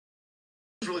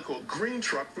cool. Green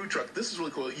Truck, food truck. This is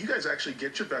really cool. You guys actually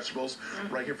get your vegetables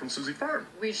right here from KUSI Farm.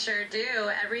 We sure do.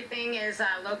 Everything is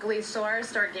locally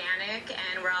sourced, organic,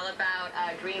 and we're all about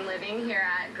green living here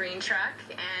at Green Truck.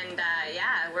 And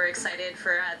yeah, we're excited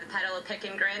for the Pedal a Pick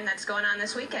and Grin that's going on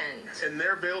this weekend. And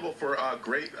they're available for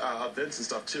great events and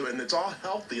stuff too. And it's all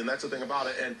healthy, and that's the thing about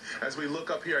it. And as we look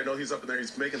up here, I know he's up in there.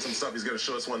 He's making some stuff. He's going to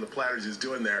show us one of the platters he's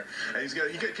doing there. And he's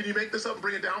going to. Can you make this up and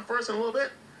bring it down for us in a little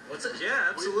bit? What's it? Yeah,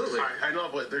 absolutely. I know,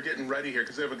 but they're getting ready here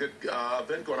because they have a good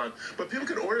event going on. But people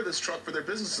can order this truck for their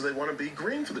businesses. They want to be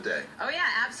green for the day. Oh, yeah,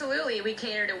 absolutely. We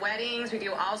cater to weddings. We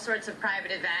do all sorts of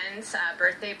private events,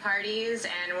 birthday parties,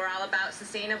 and we're all about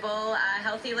sustainable,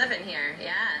 healthy living here.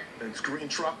 Yeah. And it's Green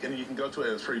Truck, and you can go to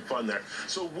it. It's pretty fun there.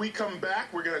 So we come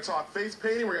back. We're going to talk face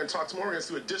painting. We're going to talk some more. We're going to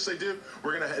see what dish they do.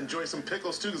 We're going to enjoy some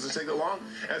pickles, too, because they take it long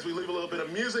as we leave a little bit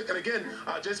of music. And again,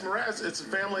 Jason Mraz, it's a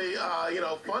family,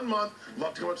 fun month.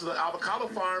 Love to go up to the avocado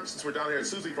farm since we're down here at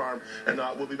KUSI Farm, and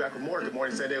we'll be back with more Good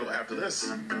Morning San Diego after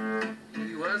this.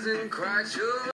 He wasn't quite sure.